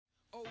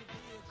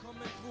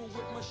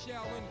with my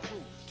showering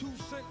crew. 2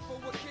 cents for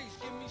a case,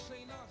 give me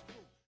St. Oz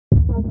proof.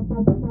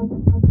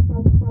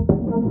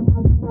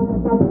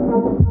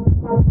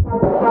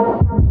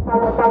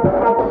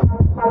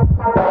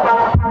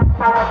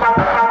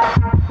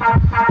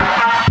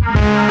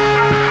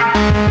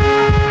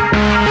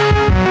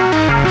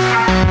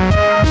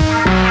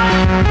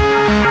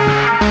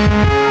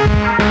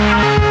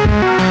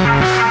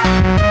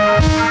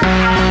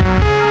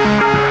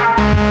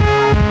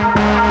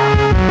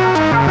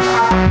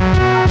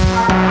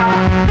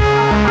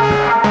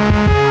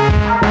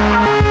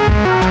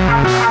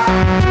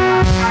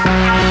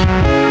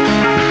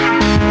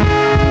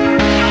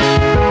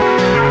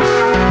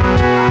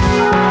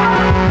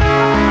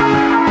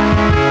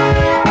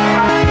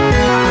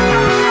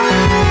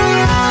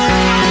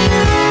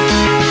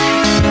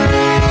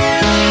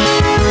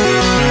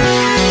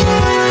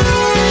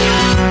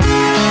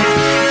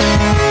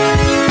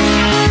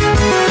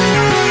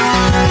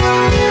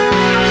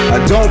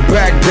 Don't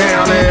back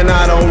down and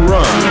I don't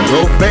run.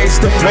 Go face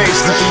to face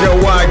to show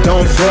I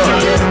don't front.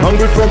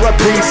 Hungry for a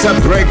piece, I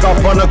break off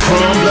on a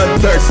crumb.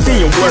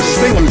 Bloodthirsty and worst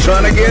thing, I'm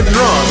trying to get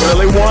drunk.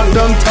 Really want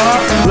them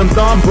talk, them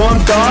thumb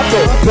bumped off.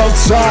 Or plug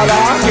side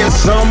out, get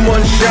someone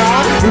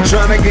shot. I'm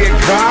trying to get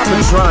caught, but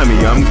try me,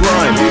 I'm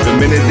grimy. The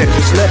minute that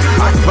you slip,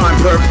 I find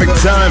perfect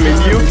timing.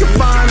 You can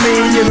find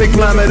me in the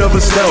climate of a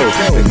stove.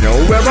 They know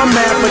where I'm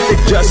at, but they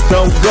just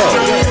don't go.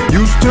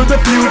 Used to the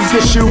fuse,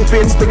 the shoe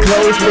fits the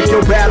clothes. Pick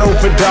your battle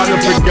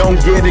photography, don't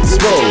get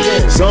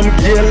exposed. Some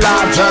get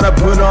live, try to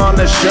put on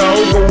a show.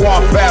 Go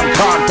off at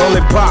cock,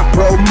 only pop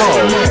promo.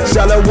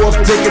 Selling wolf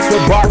tickets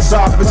for box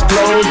office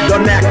closed.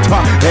 Don't act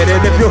hot-headed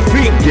if your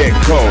feet get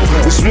cold.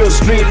 It's real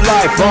street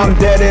life on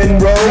dead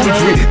end roads.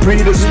 We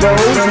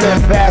predisposed,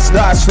 then fast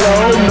I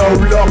slow. No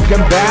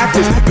looking back,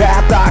 this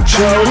path I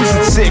chose.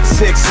 It's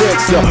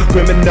 666, the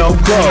criminal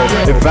code.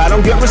 If I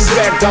don't get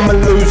respect, I'ma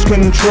lose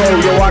control.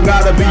 Yo, I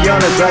gotta be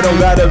honest, I don't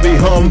gotta be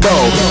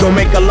humble. Don't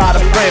make a lot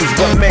of friends,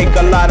 but make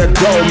a lot of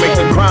dough. Make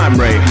the crime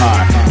rate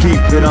high, keep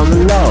it on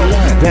the low.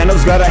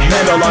 Daniel's got a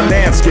handle on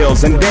dance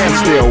skills and dance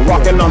still.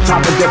 Walking on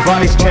top of their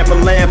bodies,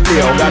 champion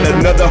landfill. Got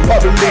another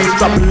hobby leaves,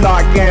 dropping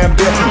like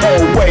Anvil.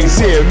 Always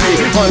hear me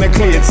on a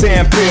clear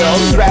sand pill.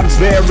 Straps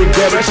very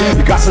garish,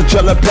 you got such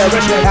a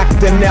perish.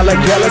 Acting Ella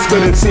Kellis,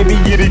 couldn't see me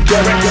yitty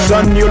carrot.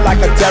 Son you like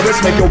a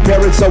terrorist, make your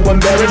parents so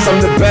embarrassed. I'm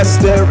the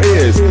best there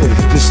is,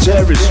 just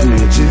cherish me.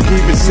 Just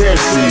keep it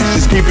seriously,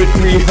 just keep it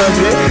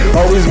 300.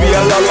 Always be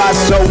a lot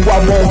so I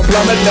won't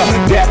plummet.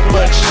 That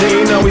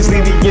machine, always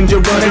leave the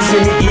engine running. See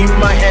me eat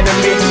my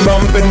enemies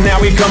bumping, now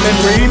we coming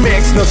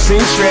remix. No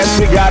scene stress,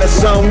 we got it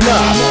sewn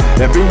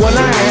up. Everyone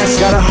I ask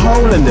got a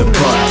hole in the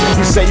butt.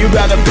 You say you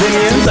got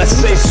opinions, I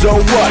say so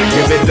what?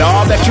 Give it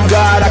all that you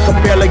got, I can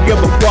barely give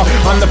a fuck.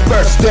 I'm the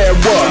first there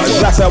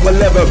was, that's how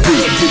I'll ever be.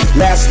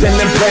 Lasting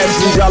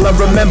impressions, y'all will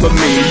remember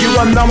me. You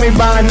don't know me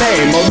by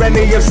name or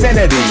any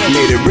obscenity.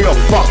 Made it real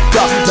fucked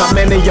up, not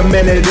many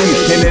amenities.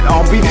 Can it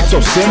all be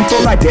so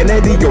simple?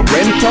 Identity or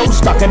rental,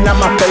 stalking at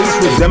my face,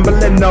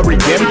 resembling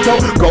Oriental.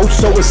 Go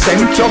so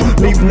essential,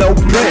 leave no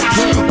prints.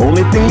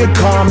 Only thing in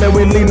common,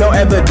 we leave no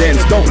evidence.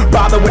 Don't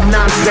bother with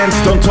nonsense,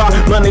 don't talk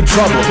money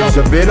trouble.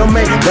 So if it don't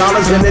make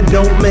dollars and it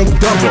don't make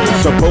double.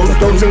 Suppose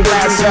those in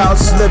glass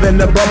house live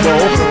in a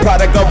bubble.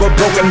 Product of a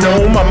broken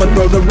home, I'ma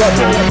throw the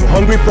rubble.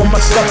 Hungry for my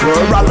supper,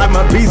 I like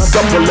my beef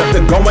supper. If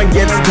the going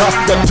gets tough,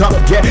 the tough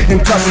get in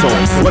tussle.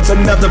 What's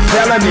another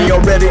felony?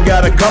 Already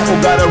got a couple,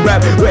 gotta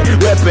rap with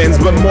weapons,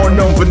 but more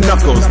known for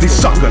knuckles. These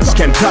suckers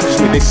can't touch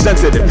me, they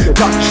sensitive,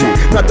 touchy.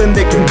 Nothing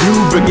they can do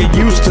but get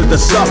used to the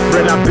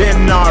suffering. I've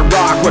been on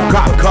rock with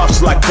cop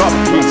cuffs like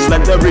cupcakes.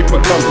 Let the reaper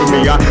come for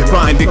me, I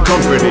find it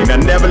comforting. I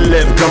never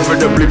live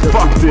comfortably,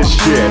 fuck this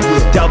shit.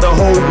 Tell the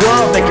whole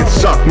world they can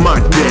suck my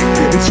dick.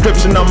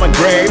 Inscription on my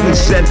grave and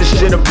set the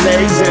shit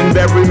ablaze and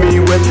bury me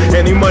with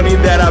any money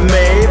that I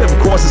made. Of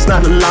course it's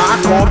not a lie,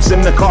 corpse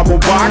in the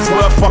cardboard box,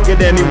 but fuck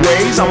it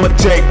anyways. I'ma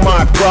take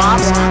my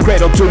props,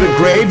 cradle to the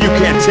grave, you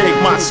can't take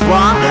my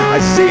spot. I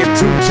say it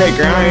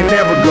Txxthtxker, I ain't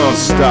never gonna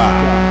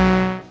stop.